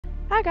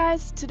Hi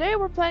guys, today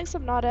we're playing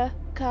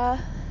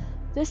Subnautica.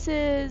 This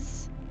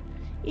is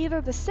either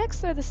the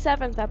 6th or the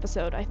 7th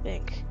episode, I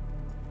think.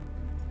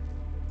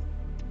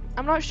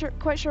 I'm not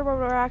quite sure what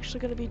we're actually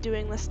going to be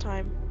doing this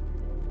time.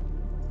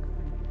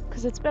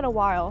 Because it's been a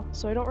while,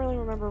 so I don't really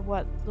remember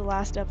what the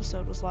last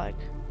episode was like.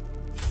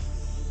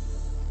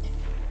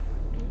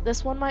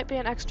 This one might be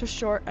an extra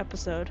short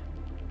episode.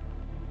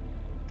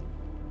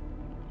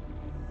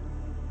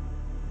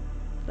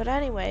 But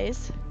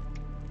anyways,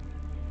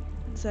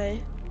 I'd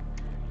say,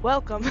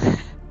 welcome.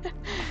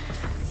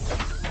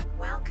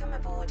 Welcome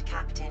aboard,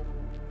 Captain.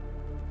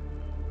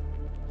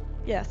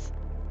 Yes.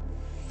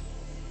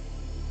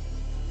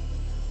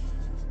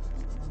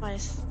 My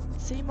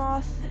sea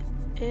moth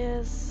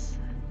is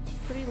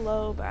pretty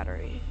low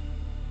battery.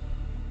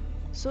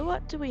 So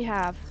what do we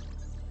have?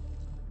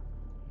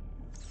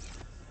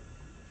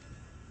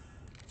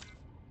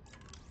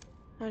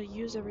 How to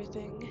use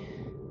everything.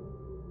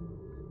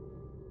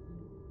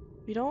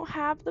 We don't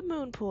have the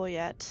Moonpool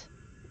yet,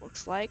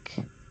 looks like.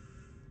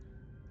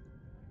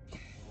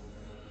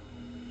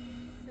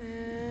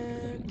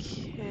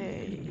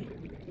 Okay.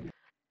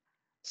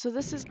 So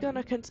this is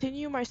gonna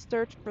continue my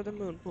search for the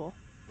Moonpool.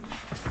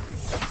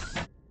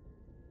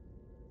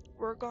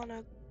 We're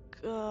gonna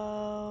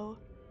go...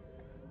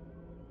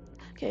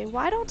 Okay,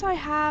 why don't I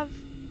have...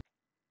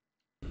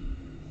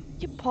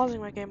 keep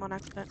pausing my game on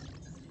accident.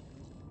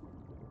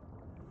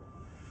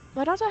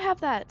 Why don't I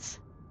have that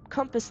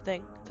compass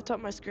thing at the top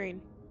of my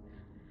screen?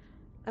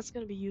 That's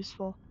gonna be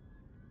useful.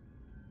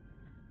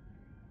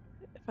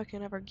 If I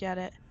can ever get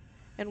it.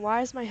 And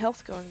why is my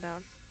health going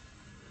down?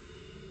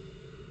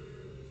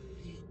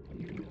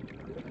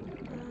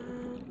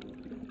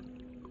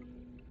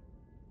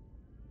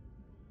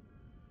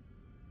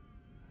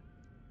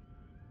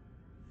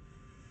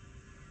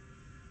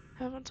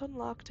 Haven't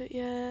unlocked it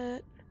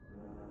yet.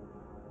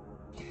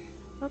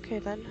 Okay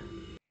then.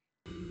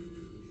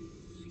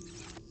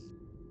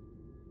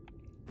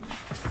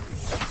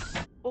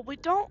 Well, we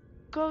don't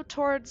go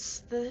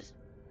towards the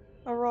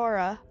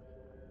Aurora.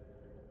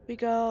 We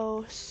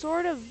go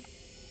sort of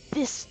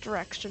this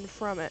direction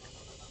from it.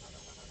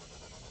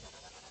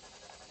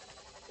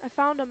 I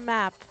found a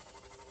map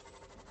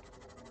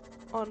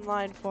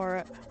online for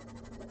it.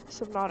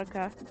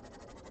 Subnautica.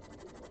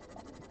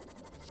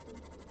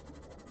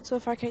 So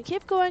if I can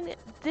keep going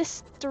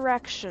this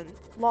direction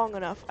long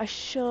enough, I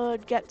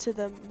should get to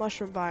the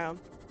mushroom biome.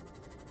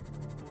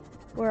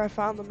 Where I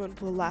found the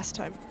Moonpool last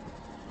time.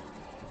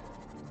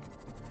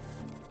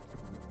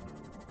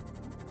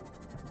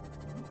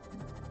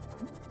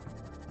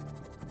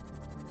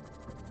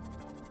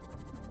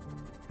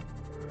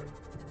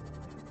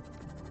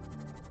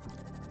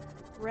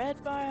 Red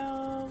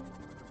biome.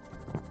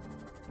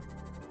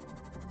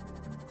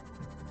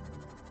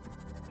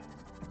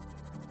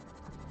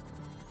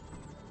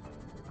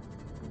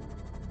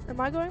 Am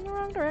I going the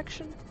wrong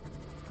direction?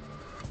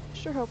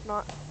 Sure hope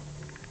not.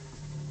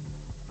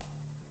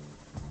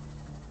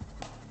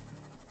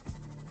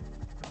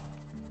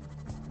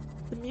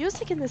 The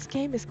music in this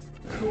game is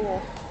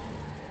cool.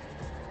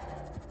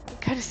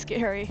 Kind of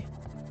scary.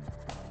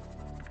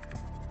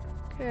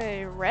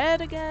 Okay,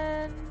 red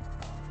again.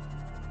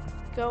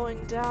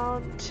 Going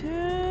down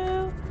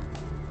to...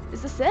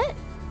 Is this it?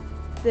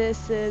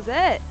 This is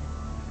it.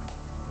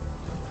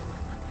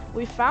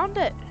 We found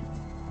it.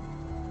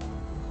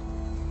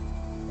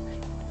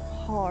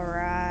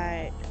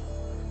 Alright.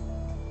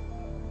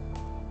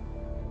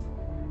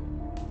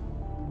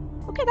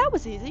 Okay, that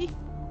was easy.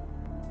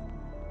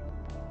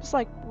 Just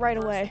like right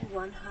away.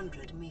 Last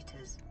 100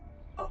 meters.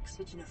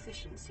 Oxygen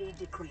efficiency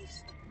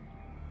decreased.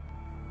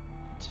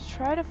 To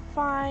try to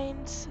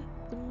find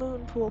the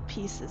Moonpool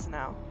pieces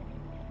now.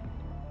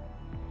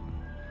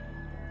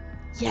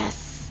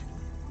 Yes!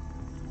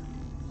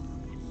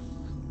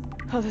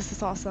 Oh, this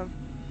is awesome.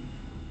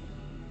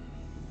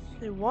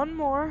 Okay, one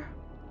more.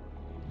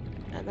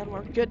 And then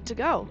we're good to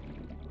go.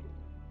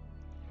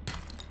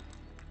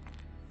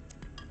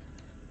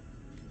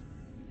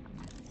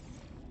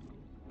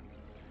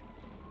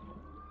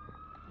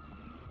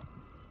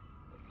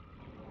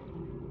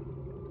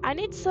 I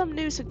need some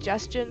new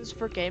suggestions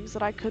for games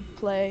that I could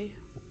play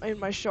in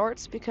my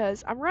shorts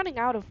because I'm running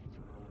out of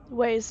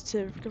ways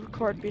to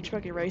record beach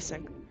buggy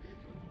racing.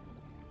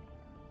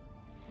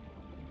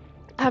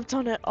 I've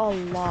done it a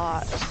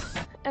lot.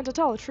 And to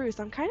tell the truth,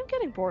 I'm kind of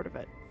getting bored of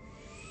it.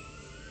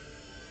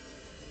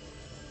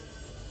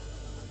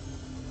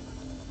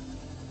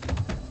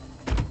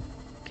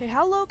 Okay,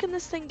 how low can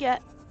this thing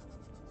get?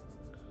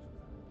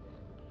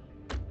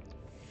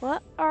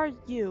 What are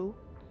you?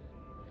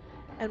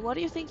 And what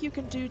do you think you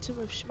can do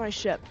to my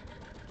ship?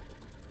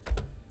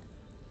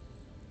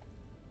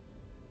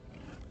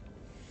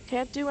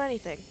 Can't do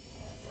anything.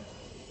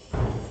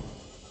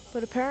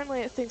 But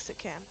apparently it thinks it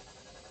can.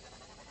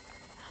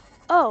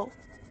 Oh!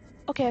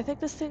 Okay, I think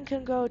this thing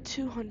can go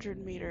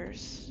 200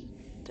 meters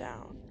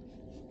down.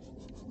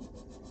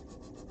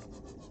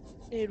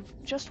 Need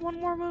just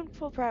one more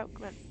Moonpool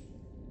fragment.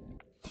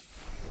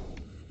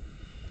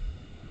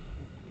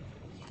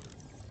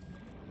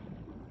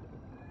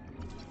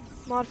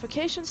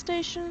 Modification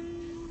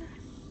station.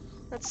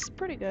 That's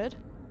pretty good.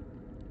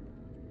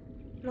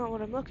 Not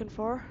what I'm looking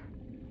for.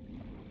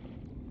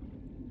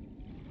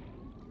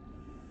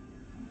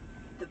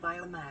 The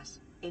biomass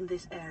in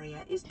this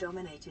area is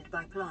dominated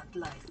by plant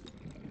life,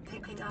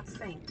 picking up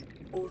faint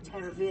or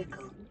terror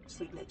vehicle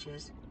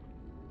signatures.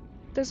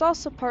 There's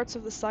also parts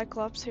of the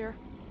Cyclops here,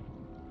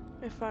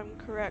 if I'm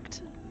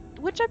correct,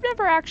 which I've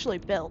never actually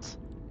built,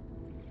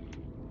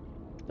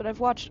 but I've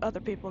watched other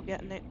people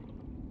getting it.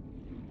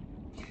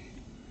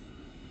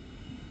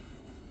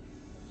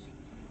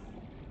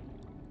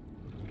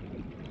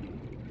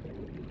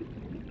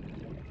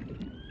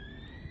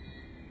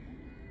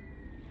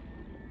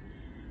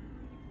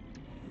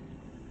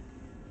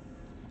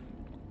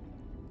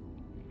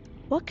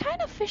 What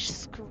kind of fish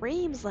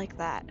screams like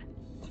that?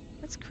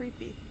 That's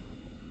creepy.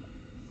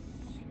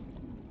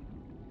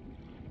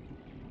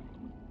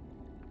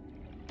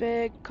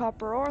 Big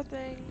copper ore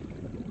thing.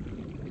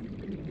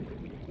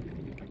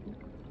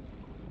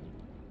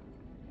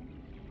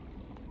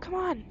 Come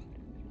on.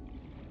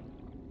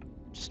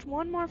 Just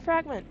one more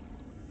fragment.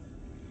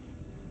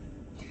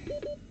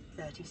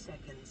 30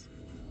 seconds.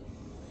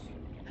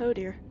 Oh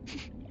dear.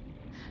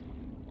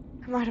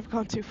 I might have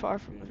gone too far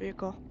from the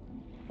vehicle.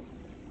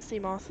 Sea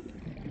moth.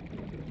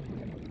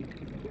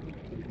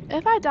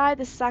 If I die,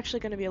 this is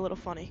actually going to be a little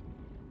funny.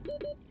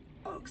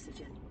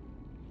 Oxygen.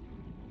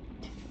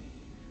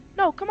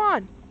 No, come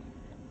on!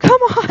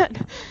 Come on!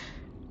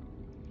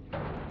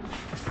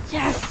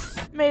 Yes!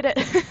 Made it!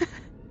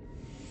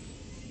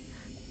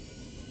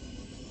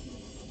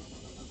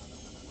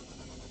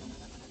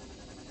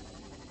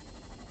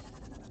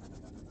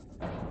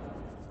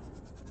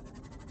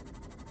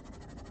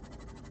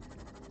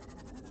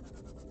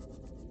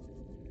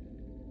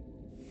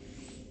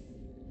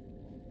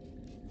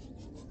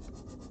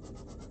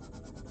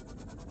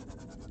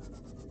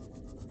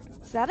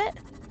 Is that it?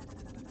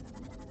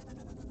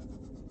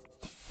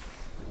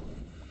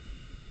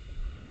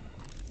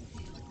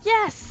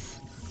 Yes!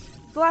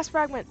 The last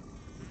fragment.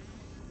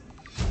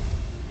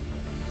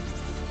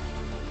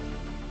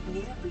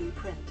 New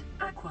blueprint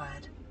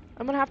acquired.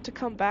 I'm gonna have to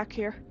come back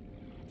here.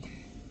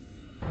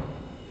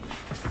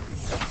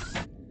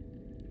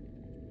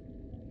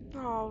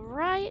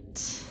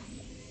 Alright.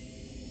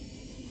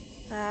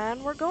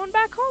 And we're going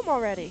back home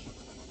already.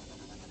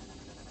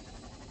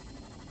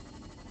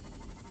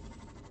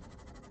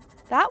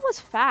 That was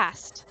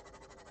fast.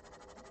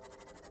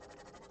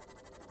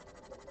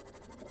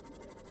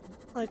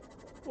 Like,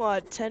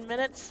 what, 10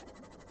 minutes?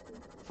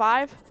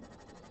 5?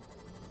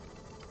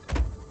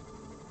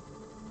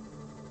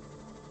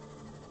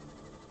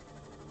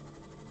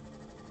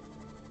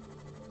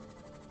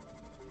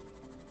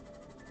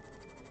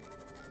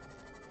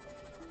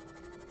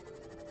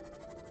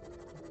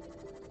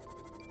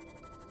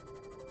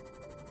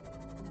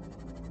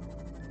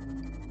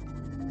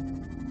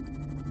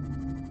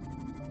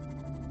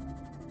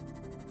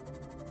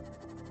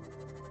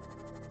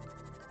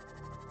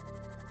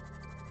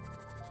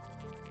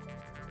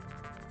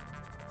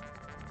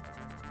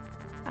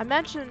 I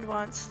mentioned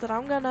once that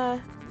I'm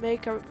gonna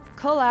make a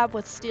collab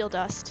with Steel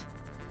Dust,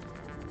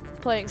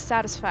 playing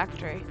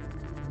Satisfactory.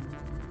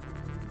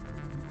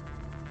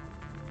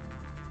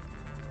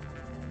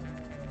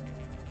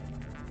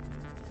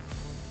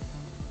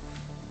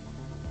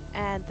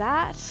 And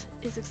that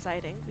is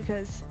exciting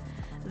because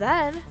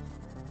then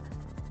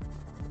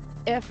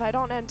if we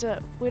don't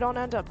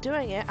end up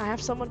doing it, I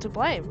have someone to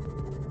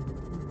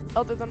blame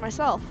other than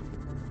myself.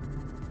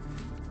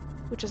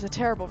 Which is a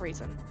terrible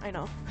reason, I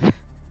know.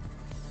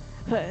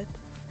 But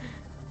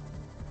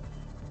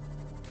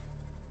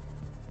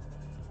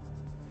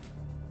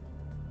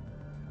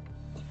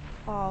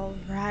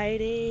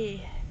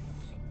alrighty.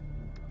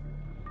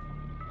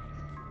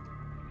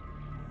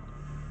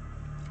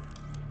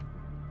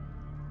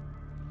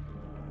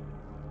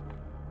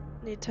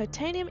 Need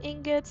titanium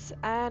ingots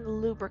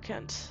and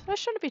lubricant. That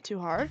shouldn't be too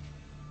hard.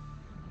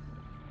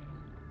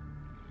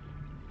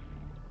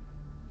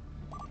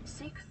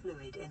 Seek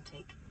fluid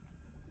intake.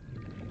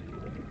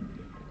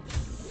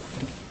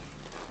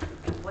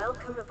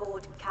 Welcome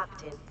aboard,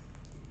 Captain.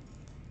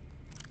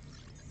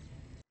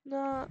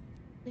 Not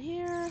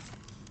here.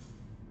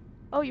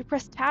 Oh, you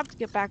press tab to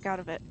get back out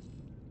of it.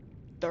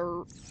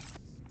 Dirt.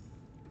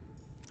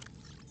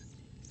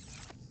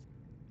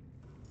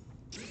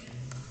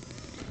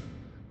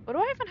 What do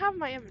I even have in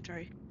my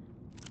inventory?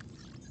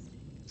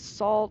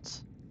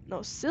 Salt.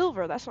 No,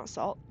 silver. That's not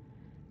salt.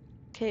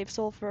 Cave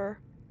sulfur.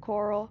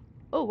 Coral.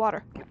 Oh,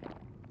 water.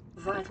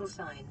 Vital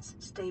signs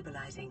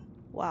stabilizing.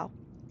 Wow.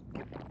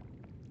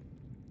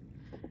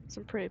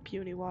 Some pretty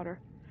puny water.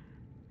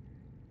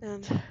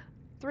 And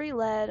 3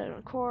 lead and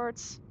a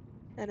quartz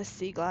and a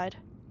sea glide.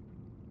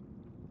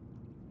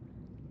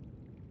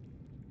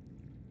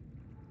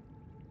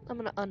 I'm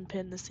gonna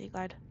unpin the sea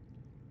glide.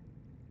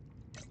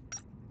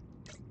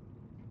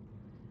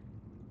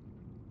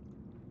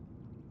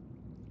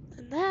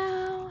 And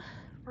now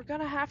we're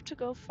gonna have to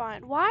go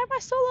find. Why am I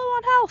so low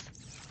on health?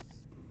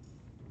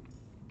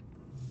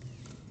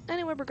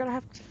 Anyway, we're gonna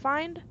have to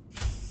find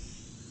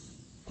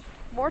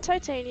more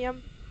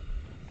titanium,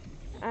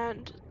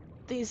 and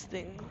these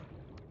things.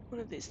 One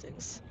of these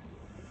things.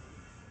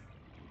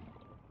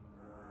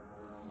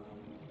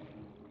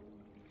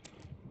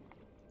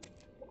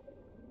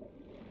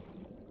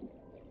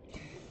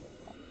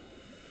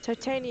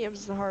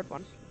 Titanium's the hard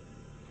one.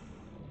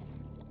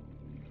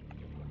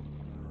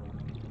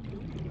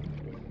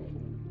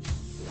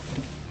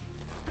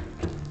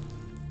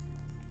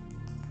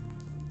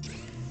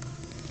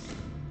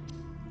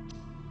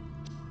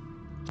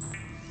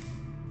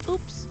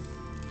 Oops.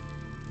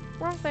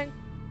 Wrong thing.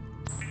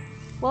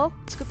 Well,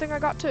 it's a good thing I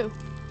got two.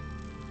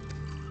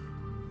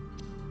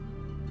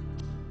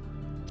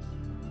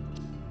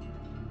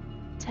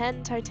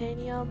 $10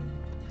 titanium.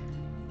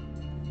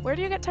 Where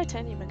do you get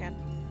titanium again?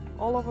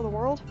 All over the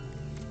world?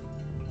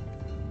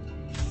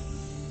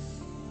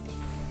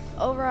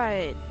 Oh,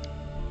 right.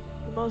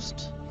 The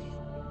most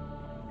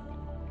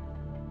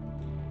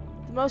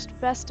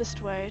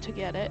bestest way to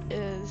get it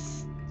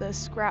is the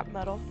scrap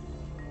metal.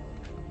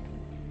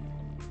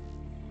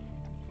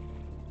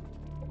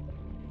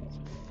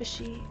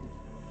 Fishy.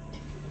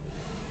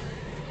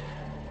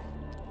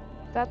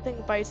 If that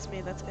thing bites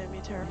me, that's gonna be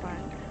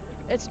terrifying.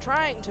 It's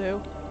trying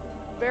to.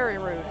 Very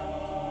rude.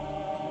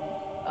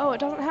 Oh, it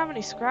doesn't have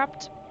any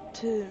scrap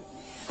to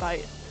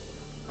bite.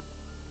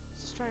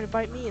 It's just trying to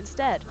bite me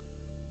instead.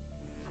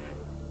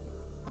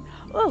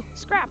 Oh,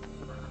 scrap!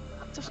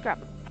 It's a scrap.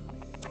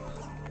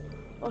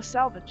 Oh,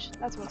 salvage.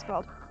 That's what it's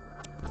called.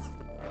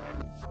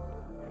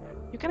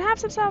 You can have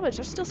some salvage.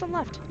 There's still some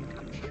left.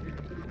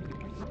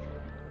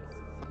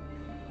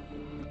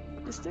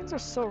 These things are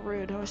so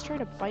rude. Always trying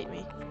to bite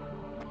me.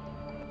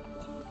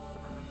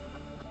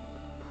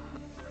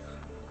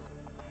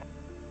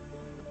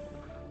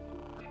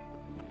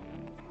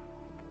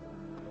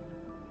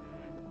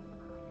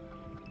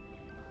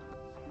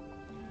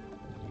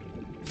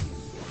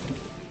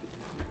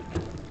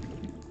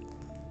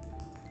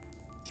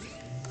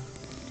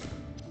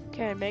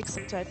 Okay, make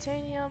some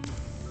titanium.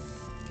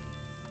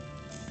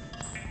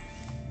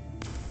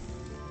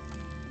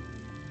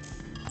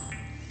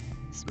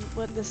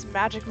 With this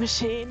magic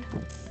machine.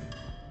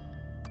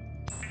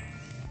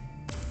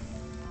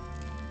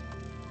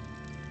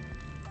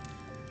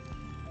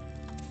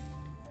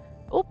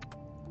 Oop!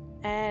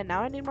 And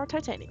now I need more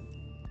titanium.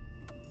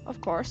 Of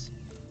course.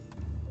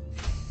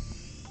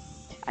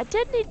 I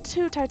did need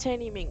 2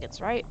 titanium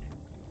ingots, right?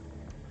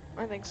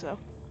 I think so.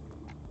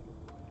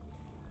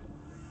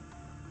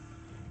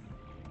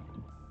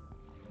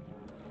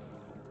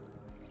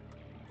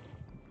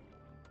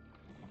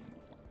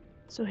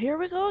 So here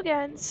we go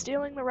again,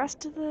 stealing the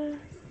rest of the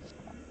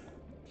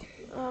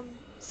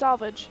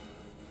salvage.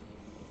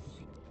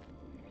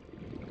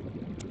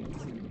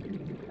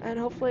 And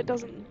hopefully it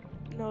doesn't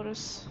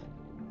notice.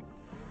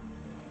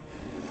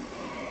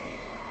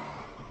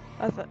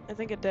 I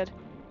think it did.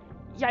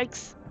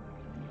 Yikes!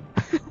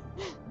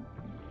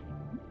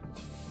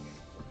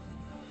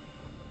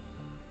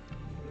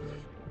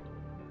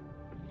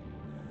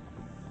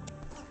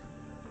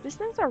 These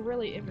things are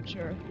really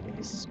immature. They're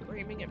just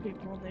screaming at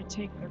people when they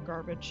take their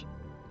garbage.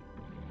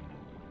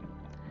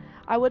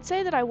 I would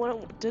say that I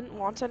didn't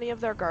want any of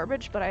their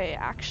garbage, but I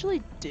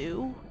actually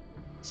do.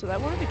 So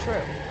that wouldn't be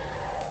true.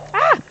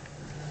 Ah!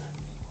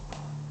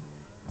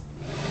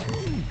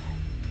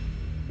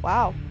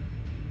 Wow.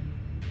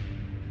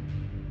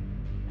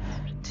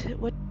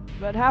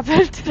 What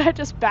happened? Did I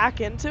just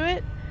back into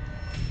it?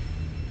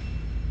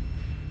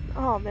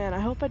 Oh man, I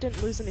hope I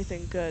didn't lose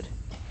anything good.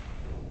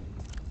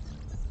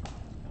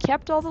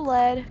 Kept all the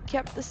lead,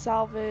 kept the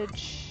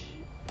salvage,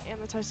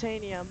 and the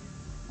titanium.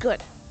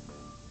 Good.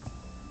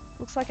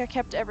 Looks like I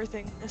kept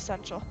everything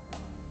essential.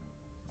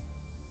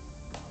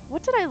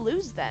 What did I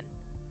lose then?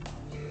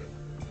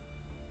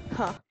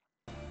 Huh.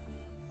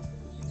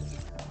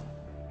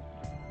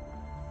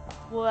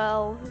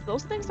 Well,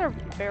 those things are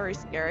very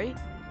scary.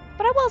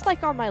 But I was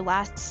like on my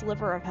last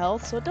sliver of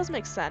health, so it does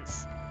make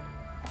sense.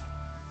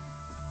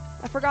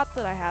 I forgot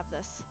that I have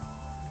this.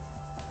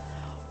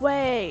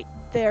 Wait,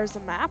 there's a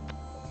map?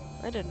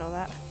 I didn't know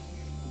that.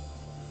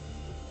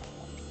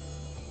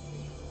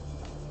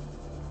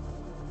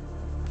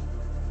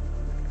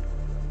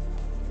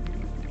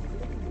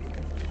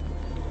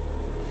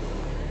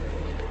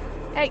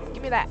 Hey,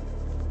 give me that.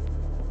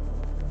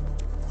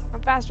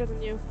 I'm faster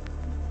than you.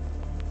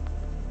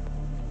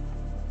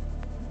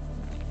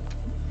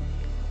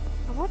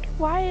 I wonder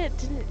why it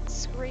didn't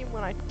scream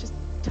when I just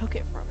took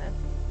it from him.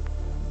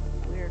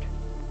 Weird.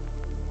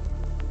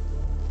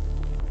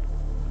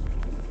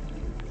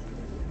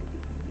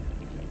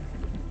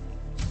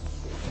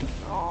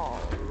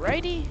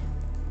 Alrighty.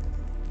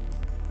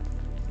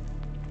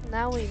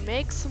 Now we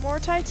make some more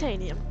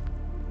titanium.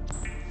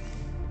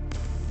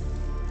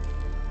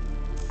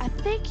 I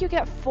think you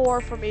get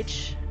 4 from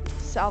each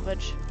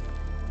salvage.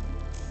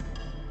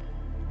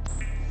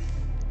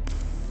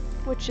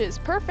 Which is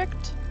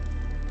perfect.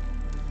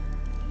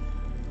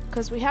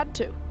 Because we had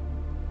 2.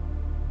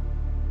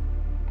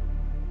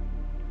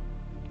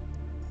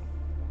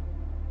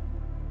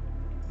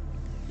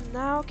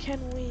 Now can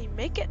we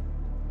make it?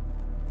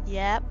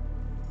 Yep.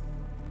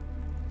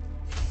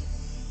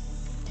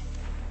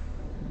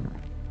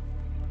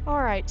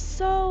 Alright,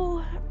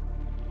 so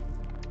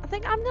I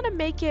think I'm gonna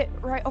make it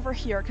right over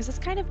here because it's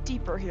kind of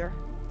deeper here.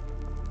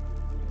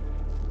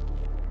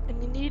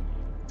 And you need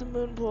the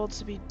moon pool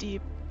to be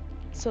deep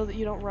so that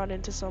you don't run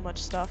into so much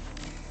stuff.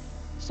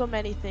 So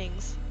many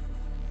things.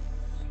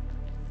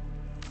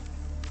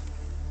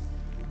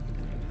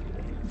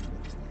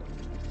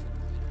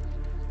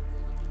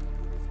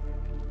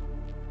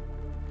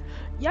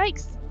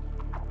 Yikes!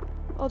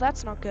 Oh,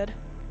 that's not good.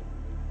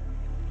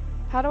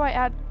 How do I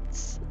add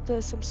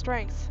some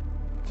strength?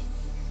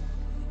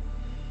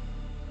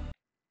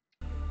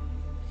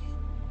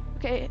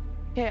 Okay,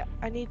 okay,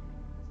 I need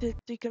to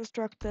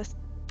deconstruct this.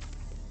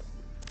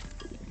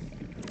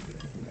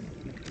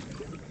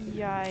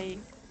 Yikes.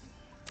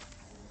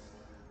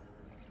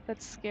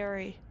 That's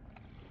scary.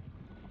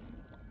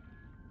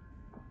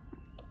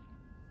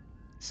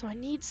 So I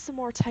need some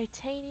more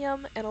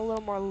titanium and a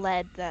little more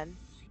lead then.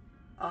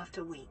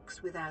 After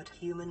weeks without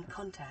human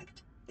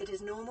contact, it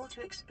is normal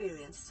to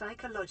experience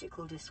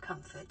psychological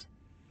discomfort.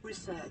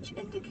 Research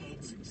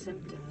indicates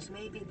symptoms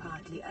may be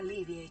partly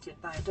alleviated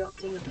by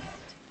adopting a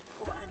pet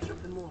or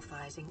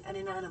anthropomorphizing an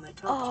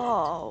inanimate object.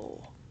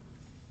 Oh.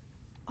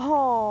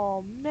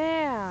 Oh,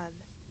 man.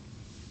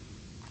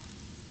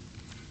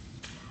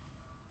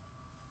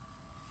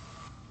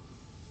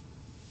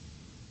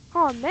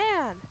 Oh,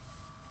 man.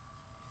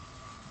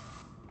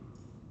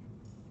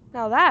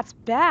 Now that's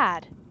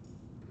bad.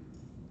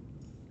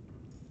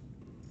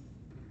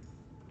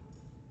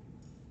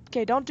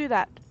 Okay, don't do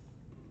that.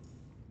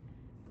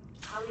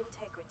 Hull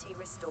integrity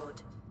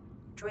restored.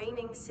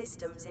 Draining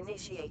systems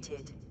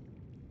initiated.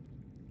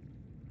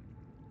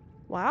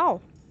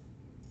 Wow.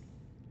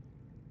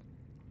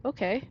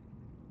 Okay.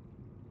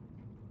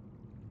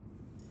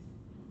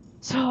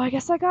 So I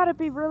guess I gotta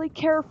be really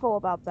careful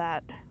about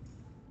that.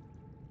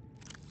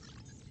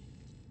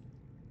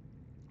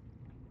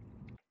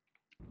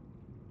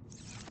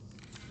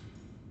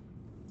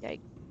 Yikes.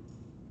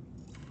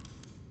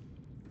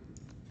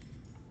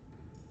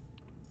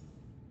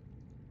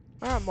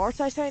 Alright, more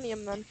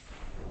titanium then.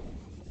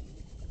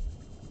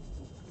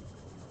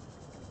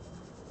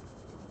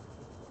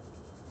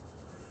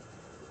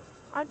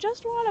 I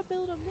just want to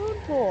build a moon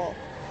pool.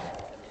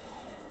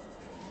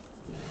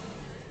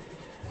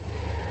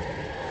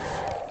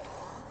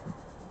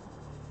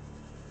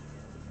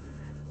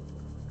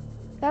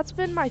 That's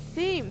been my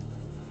theme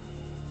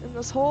in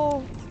this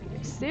whole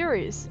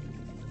series.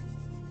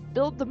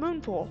 Build the moon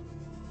pool.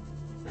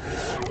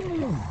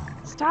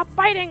 Stop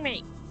biting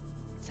me!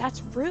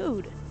 That's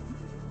rude.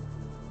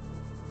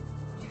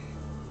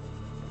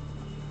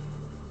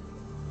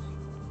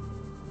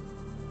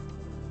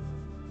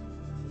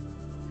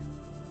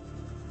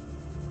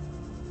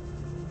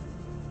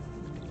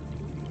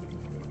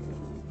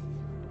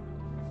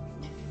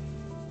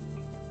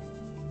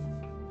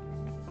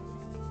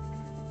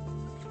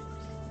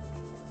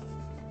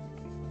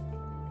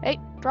 Hey,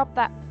 drop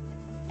that.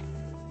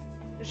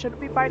 You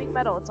shouldn't be biting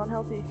metal, it's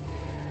unhealthy.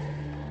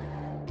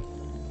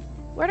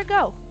 Where'd it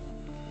go?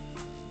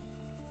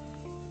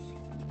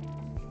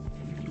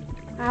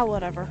 Ah,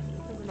 whatever.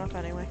 There's enough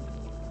anyway.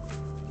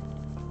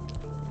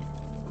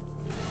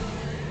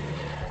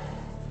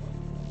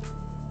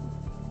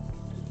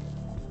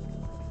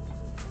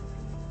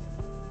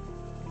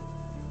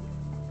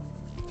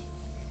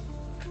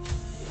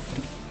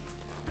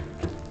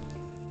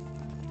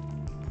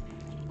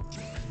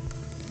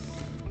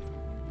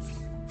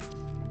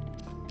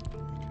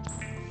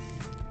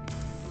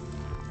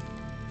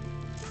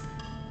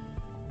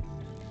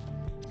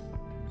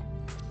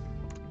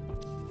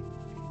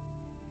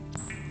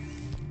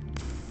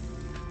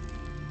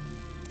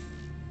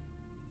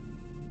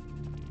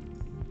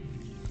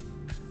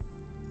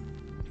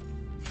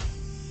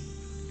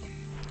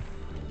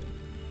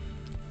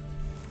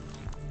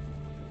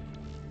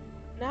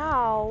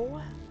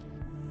 Now,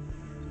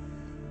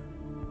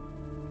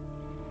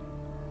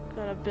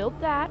 gonna build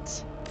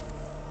that.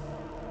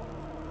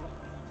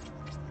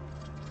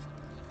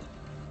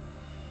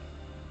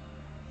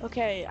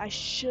 Okay, I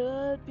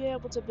should be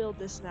able to build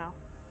this now.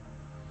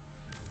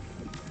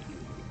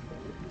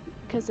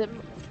 Because it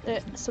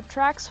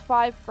subtracts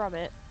 5 from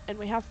it, and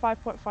we have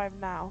 5.5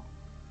 now.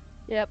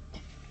 Yep.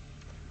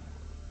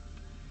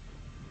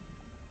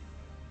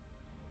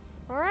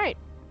 Alright.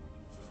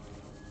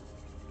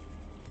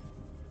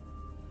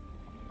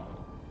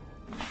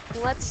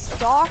 Let's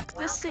stalk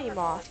the sea Welcome aboard,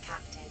 moth.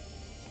 Captain.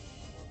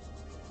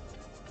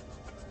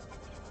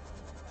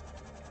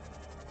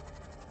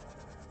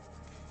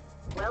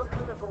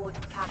 Welcome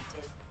aboard,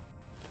 Captain.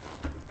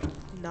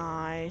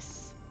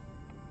 Nice.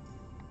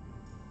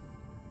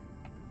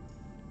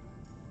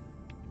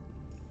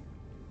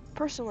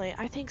 Personally,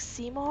 I think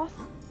sea moth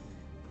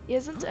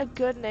isn't a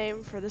good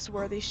name for this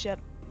worthy ship.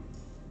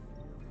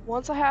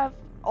 Once I have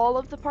all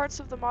of the parts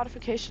of the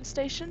modification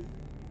station,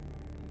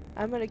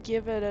 I'm gonna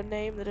give it a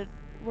name that it's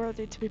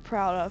worthy to be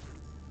proud of.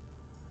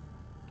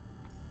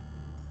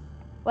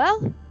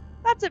 Well,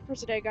 that's it for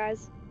today,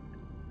 guys.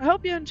 I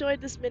hope you enjoyed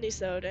this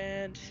mini-sode,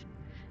 and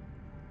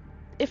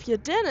if you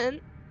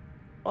didn't,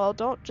 well,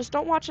 don't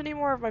watch any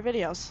more of my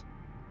videos.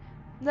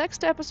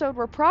 Next episode,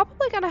 we're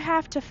probably gonna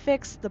have to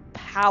fix the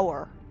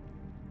power.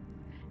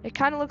 It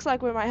kind of looks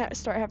like we might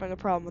start having a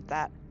problem with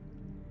that.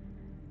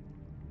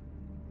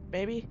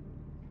 Maybe.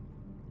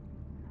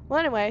 Well,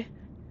 anyway.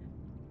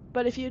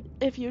 But if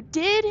you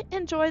did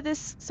enjoy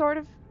this sort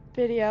of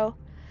video,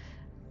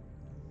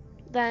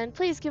 then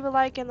please give a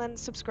like and then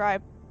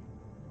subscribe.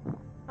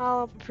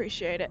 I'll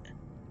appreciate it.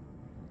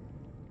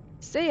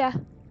 See ya.